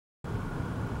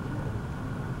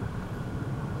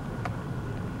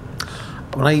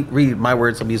When I read my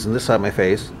words, I'm using this side of my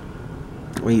face.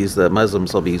 We use the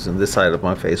Muslims, I'll be using this side of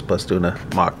my face, plus doing a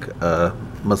mock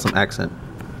Muslim accent.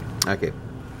 Okay.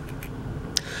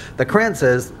 The Quran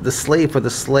says, the slave for the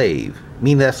slave,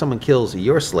 meaning that if someone kills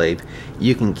your slave,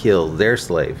 you can kill their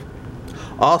slave.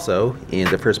 Also, in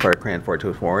the first part of Quran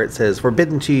 424, it says,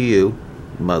 forbidden to you,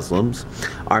 Muslims,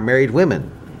 are married women.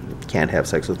 You can't have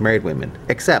sex with married women,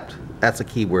 except, that's a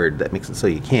key word that makes it so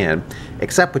you can,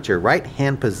 except what your right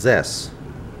hand possess.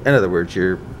 In other words,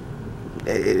 you're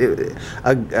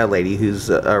a lady who's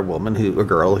a woman, a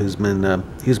girl who's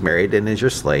married and is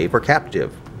your slave or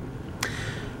captive.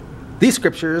 These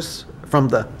scriptures from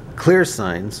the clear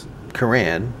signs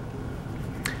Quran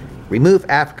remove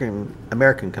African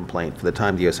American complaint for the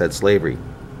time the U.S. had slavery.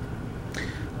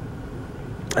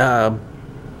 There are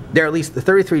at least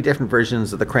 33 different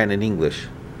versions of the Quran in English,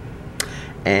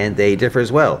 and they differ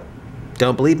as well.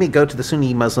 Don't believe me? Go to the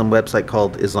Sunni Muslim website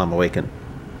called Islam Awaken.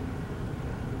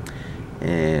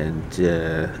 And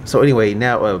so anyway,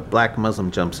 now a black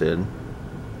Muslim jumps in,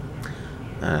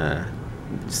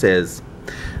 says,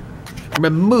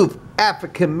 remove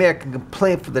African American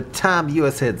complaint for the time the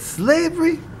U.S. had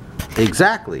slavery?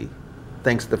 Exactly.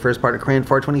 Thanks to the first part of Quran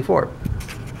 424.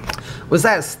 Was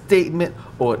that a statement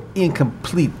or an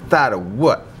incomplete thought of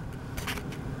what?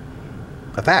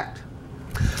 A fact.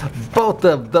 Both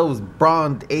of those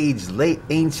Bronze Age, late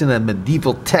ancient and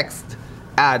medieval texts,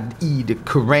 i.e. the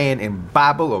Quran and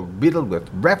Bible, are riddled with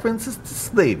references to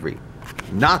slavery,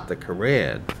 not the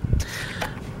Quran.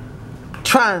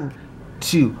 Trying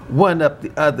to one-up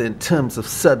the other in terms of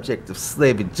subject of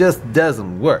slavery just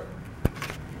doesn't work.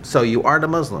 So you aren't a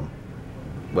Muslim.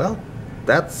 Well,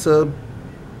 that's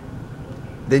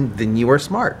then you are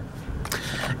smart.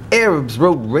 Arabs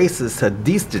wrote racist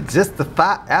hadiths to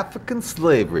justify African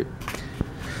slavery.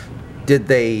 Did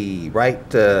they write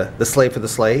the slave for the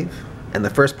slave and the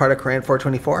first part of Quran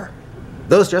 424?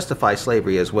 Those justify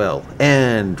slavery as well,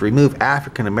 and remove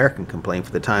African American complaint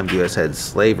for the time the U.S. had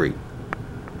slavery.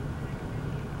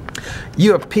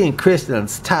 European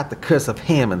Christians taught the curse of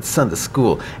Ham in Sunday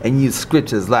school and used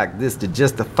scriptures like this to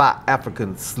justify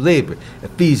African slavery.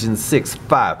 Ephesians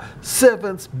 6:5.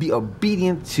 Servants, be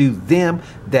obedient to them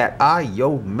that are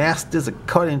your masters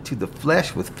according to the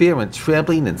flesh, with fear and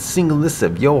trembling and singleness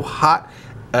of your heart,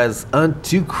 as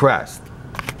unto Christ.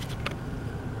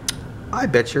 I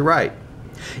bet you're right.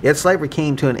 Yet slavery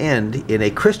came to an end in a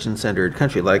Christian-centered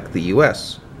country like the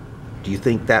U.S. Do you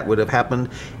think that would have happened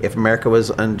if America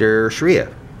was under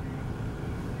Sharia?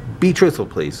 Be truthful,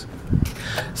 please.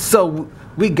 So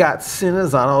we got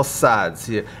sinners on all sides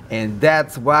here, and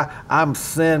that's why I'm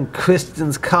saying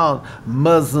Christians calling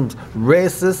Muslims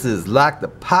racist is like the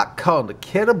pot calling the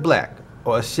kettle black,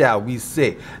 or shall we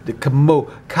say, the commode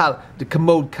calling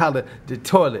the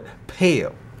toilet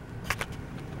pale.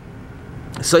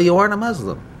 So you aren't a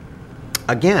Muslim.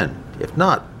 Again, if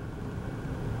not,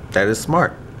 that is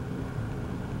smart.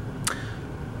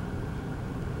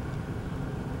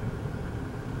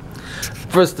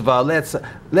 First of all,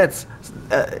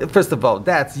 first of all,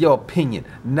 that's your opinion,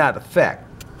 not a fact.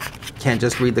 Can't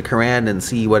just read the Quran and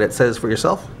see what it says for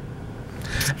yourself?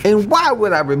 And why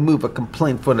would I remove a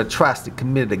complaint for an atrocity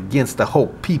committed against the whole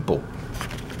people?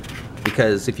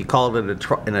 Because if you call it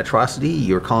an atrocity,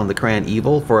 you're calling the Quran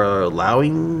evil for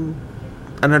allowing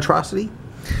an atrocity?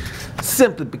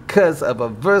 Simply because of a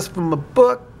verse from a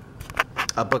book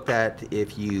that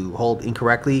if you hold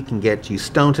incorrectly can get you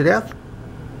stoned to death?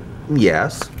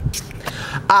 Yes.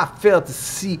 I fail to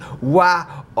see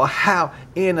why or how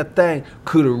anything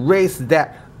could erase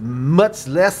that, much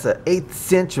less an 8th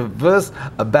century verse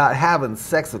about having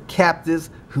sex with captives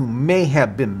who may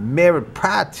have been married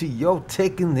prior to your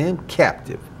taking them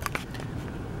captive.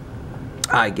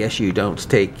 I guess you don't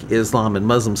take Islam and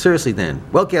Muslims seriously then.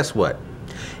 Well, guess what?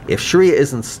 If Sharia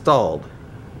is installed,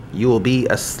 you will be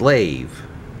a slave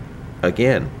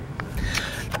again.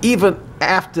 Even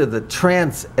after the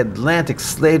transatlantic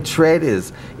slave trade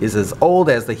is as old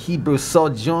as the Hebrew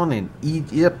sojourn in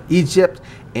Egypt,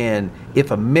 and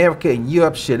if America and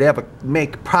Europe should ever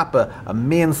make proper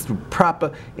amends through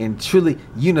proper and truly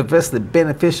universally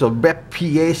beneficial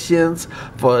reparations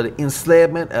for the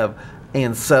enslavement of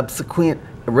and subsequent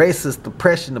racist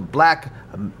oppression of black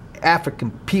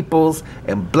African peoples,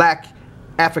 and black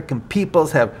African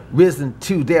peoples have risen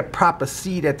to their proper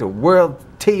seat at the world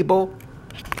table.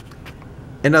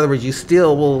 In other words, you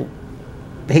still will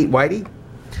hate whitey?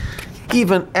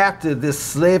 Even after this,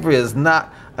 slavery is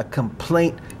not a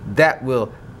complaint that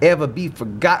will ever be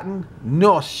forgotten,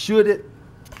 nor should it.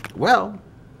 Well,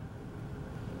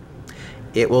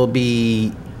 it will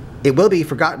be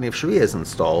forgotten if Sharia is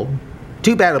installed,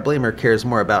 Too bad a blamer cares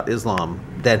more about Islam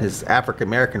than his African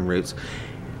American roots.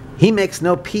 He makes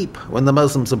no peep when the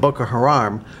Muslims of Boko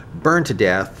Haram burned to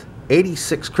death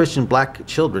 86 Christian black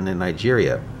children in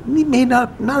Nigeria. He made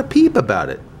not a peep about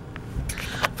it.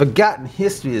 Forgotten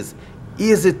history is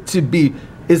too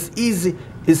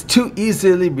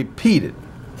easily repeated.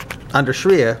 Under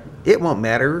Sharia, it won't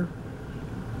matter,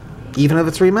 even if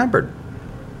it's remembered.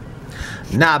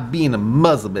 Not being a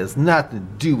Muslim has nothing to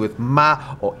do with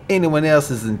my or anyone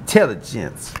else's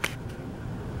intelligence.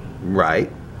 Right?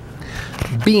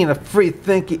 Being a free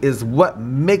thinker is what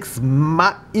makes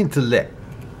my intellect.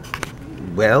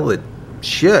 Well, it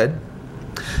should.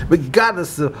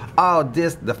 Regardless of all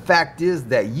this, the fact is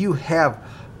that you have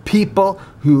people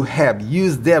who have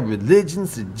used their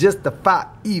religions to justify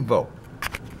evil.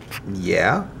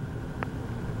 Yeah,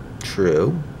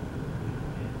 true.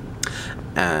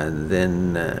 And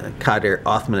then Kader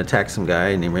Othman attacks some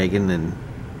guy named Reagan, and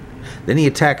then he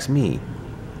attacks me.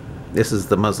 This is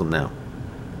the Muslim now.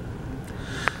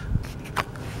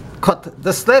 Quote,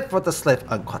 the slave for the slave,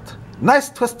 unquote. Nice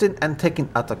twisting and taking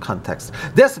out of context.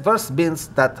 This verse means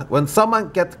that when someone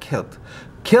gets killed,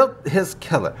 kill his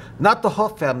killer, not the whole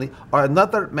family or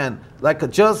another man like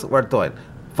Jews were doing.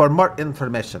 For more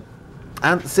information,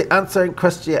 and see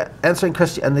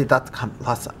answerinchristianity.com,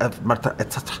 lots of murder,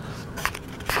 etc.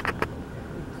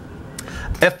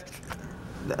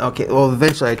 Okay, well,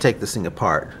 eventually I take this thing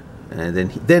apart, and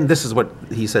then this is what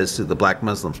he says to the black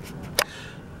Muslim.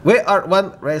 We are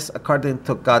one race according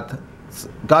to God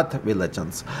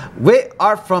religions. We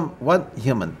are from one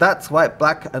human. That's why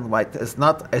black and white is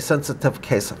not a sensitive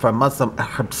case for Muslim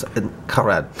Arabs in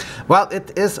Quran. Well,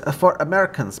 it is for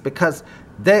Americans because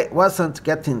they wasn't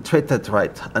getting treated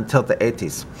right until the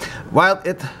 80s, while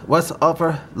it was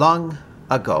over long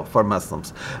ago for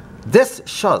Muslims. This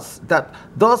shows that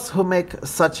those who make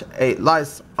such a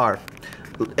lies are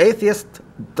atheists,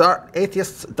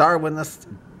 Darwinists,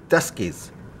 deskies,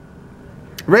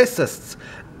 racists,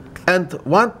 and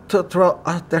want to throw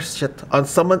out their shit on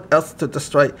someone else to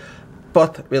destroy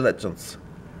both religions.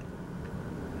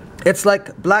 It's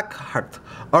like black heart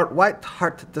or white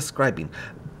heart describing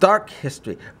dark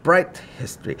history, bright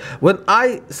history. When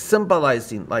I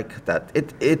symbolizing like that,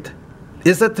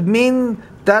 does it mean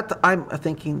that I'm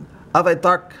thinking of a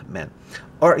dark man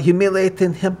or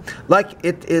humiliating him? Like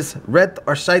it is red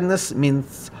or shyness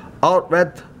means all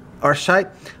red or shy?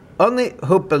 Only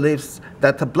who believes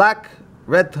that the black,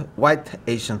 red, white,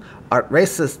 Asian are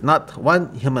races, not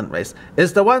one human race,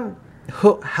 is the one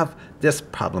who have this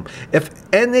problem. If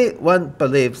anyone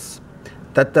believes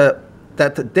that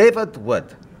David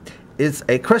Wood is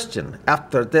a Christian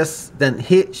after this, then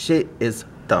she is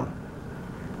dumb.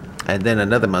 And then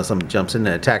another Muslim jumps in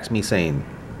and attacks me saying,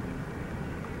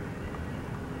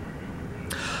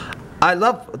 I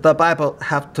love the Bible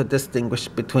have to distinguish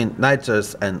between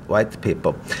Nigers and white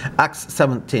people. Acts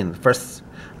 17, verse,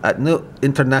 New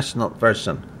International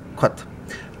Version, quote,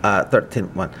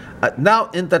 13:1. Now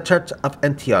in the church of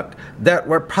Antioch there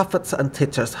were prophets and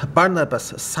teachers,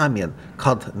 Barnabas, Simeon,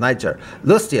 called Niger,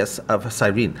 Lucius of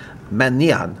Cyrene,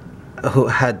 Manaen, who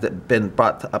had been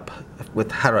brought up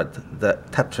with Herod the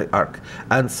Tetrarch,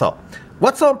 and Saul.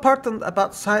 What's so important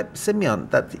about Simeon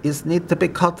that is need to be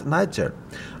called Niger?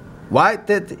 Why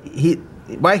did he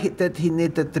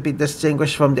need to be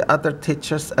distinguished from the other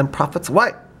teachers and prophets?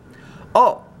 Why?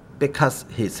 Oh, because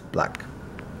he's black.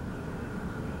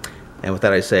 And with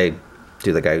that I say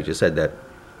to the guy who just said that,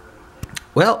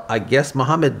 well, I guess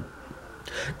Muhammad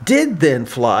did then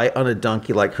fly on a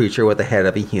donkey-like creature with the head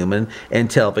of a human and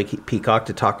tell a peacock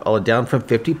to talk Allah down from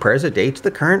 50 prayers a day to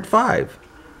the current 5.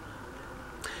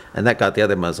 And that got the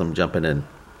other Muslim jumping in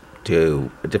to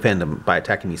defend him by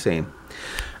attacking me, saying,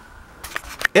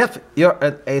 if you're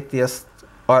an atheist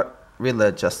or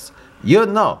religious, you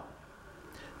know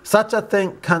such a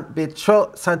thing can be true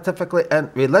scientifically and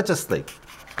religiously.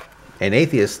 An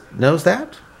atheist knows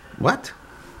that? What?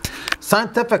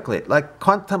 Scientifically, like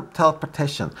quantum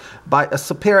teleportation by a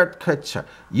superior creature,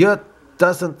 you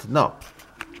doesn't know.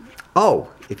 Oh,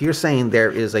 if you're saying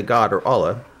there is a God or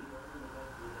Allah,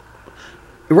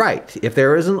 right, if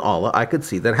there is an Allah, I could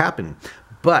see that happening.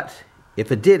 But if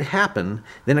it did happen,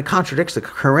 then it contradicts the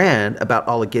Quran about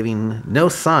Allah giving no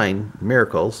sign,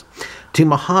 miracles, to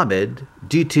Muhammad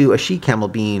due to a she-camel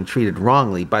being treated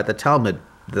wrongly by the Talmud,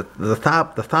 the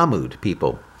Thamud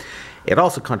people. It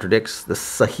also contradicts the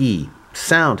Sahih,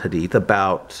 sound hadith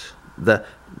about the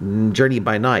journey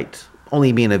by night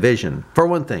only being a vision. For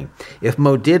one thing, if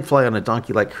Mo did fly on a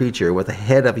donkey-like creature with the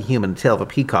head of a human and tail of a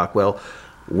peacock, well,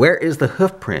 where is the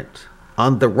hoof print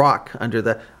on the rock under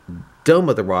the Dome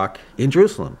of the Rock in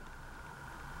Jerusalem?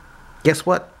 Guess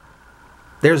what?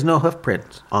 There's no hoof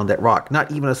print on that rock,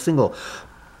 not even a single,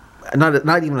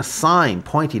 not even a sign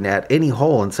pointing at any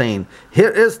hole and saying, "Here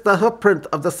is the hoof print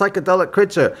of the psychedelic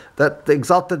creature that the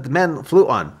exalted men flew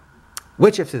on,"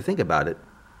 which, if you think about it,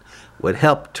 would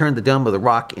help turn the Dome of the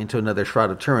Rock into another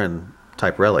Shroud of Turin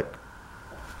type relic.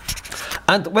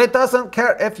 And we doesn't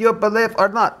care if you believe or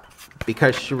not,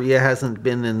 because Sharia hasn't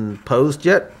been imposed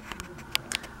yet.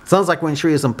 Sounds like when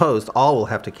Sharia is imposed, all will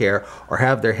have to care or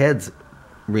have their heads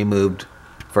removed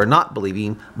for not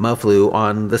believing Mo flew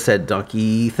on the said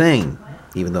donkey thing,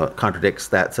 even though it contradicts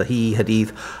that Sahih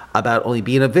hadith about only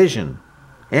being a vision,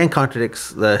 and contradicts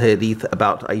the hadith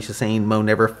about Aisha saying Mo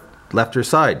never left her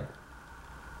side.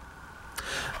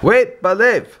 Wait,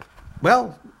 believe.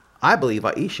 Well, I believe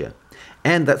Aisha,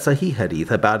 and that Sahih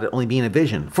hadith about it only being a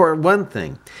vision. For one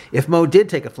thing, if Mo did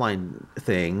take a flying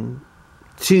thing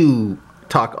to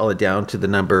talk Allah down to the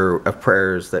number of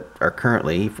prayers that are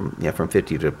currently from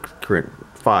 50 to current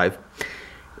 5,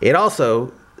 it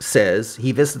also says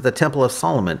he visited the Temple of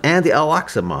Solomon and the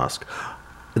Al-Aqsa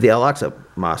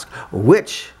Mosque,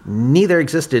 which neither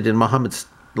existed in Muhammad's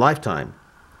lifetime,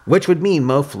 which would mean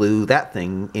Mo flew that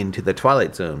thing into the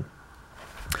Twilight Zone.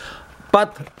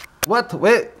 But what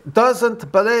we doesn't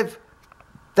believe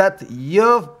that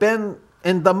you've been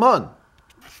in the moon.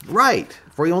 Right,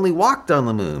 for he only walked on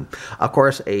the moon. Of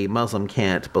course, a Muslim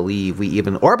can't believe we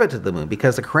even orbited the moon,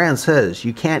 because the Quran says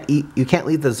you can't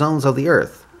leave the zones of the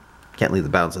earth, can't leave the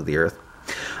bounds of the earth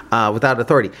without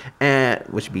authority, and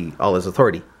which would be Allah's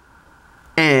authority.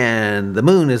 And the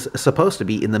moon is supposed to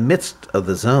be in the midst of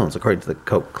the zones, according to the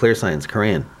clear signs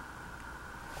Quran.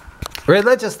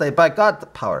 Religiously, by God's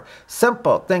power,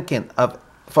 simple thinking of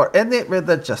for any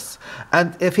religious,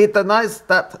 and if he denies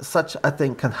that such a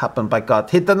thing can happen by God,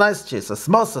 he denies Jesus,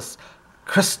 Moses,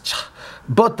 Christ,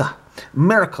 Buddha,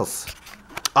 miracles.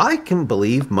 I can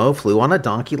believe Mo flew on a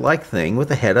donkey-like thing with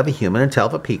the head of a human and tail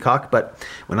of a peacock, but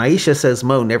when Aisha says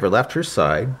Mo never left her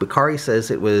side, Bukhari says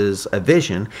it was a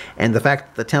vision, and the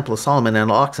fact that the Temple of Solomon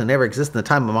and Al-Aqsa never existed in the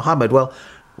time of Muhammad, well,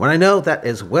 when I know that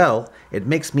as well, it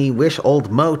makes me wish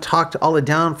old Mo talked Allah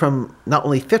down from not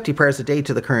only 50 prayers a day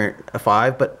to the current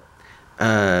 5, but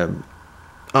on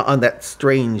that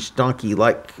strange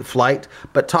donkey-like flight,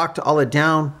 but talked Allah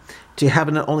down to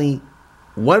having only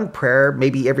one prayer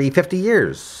maybe every 50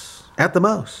 years at the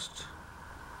most.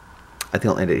 I think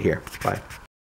I'll end it here. Bye.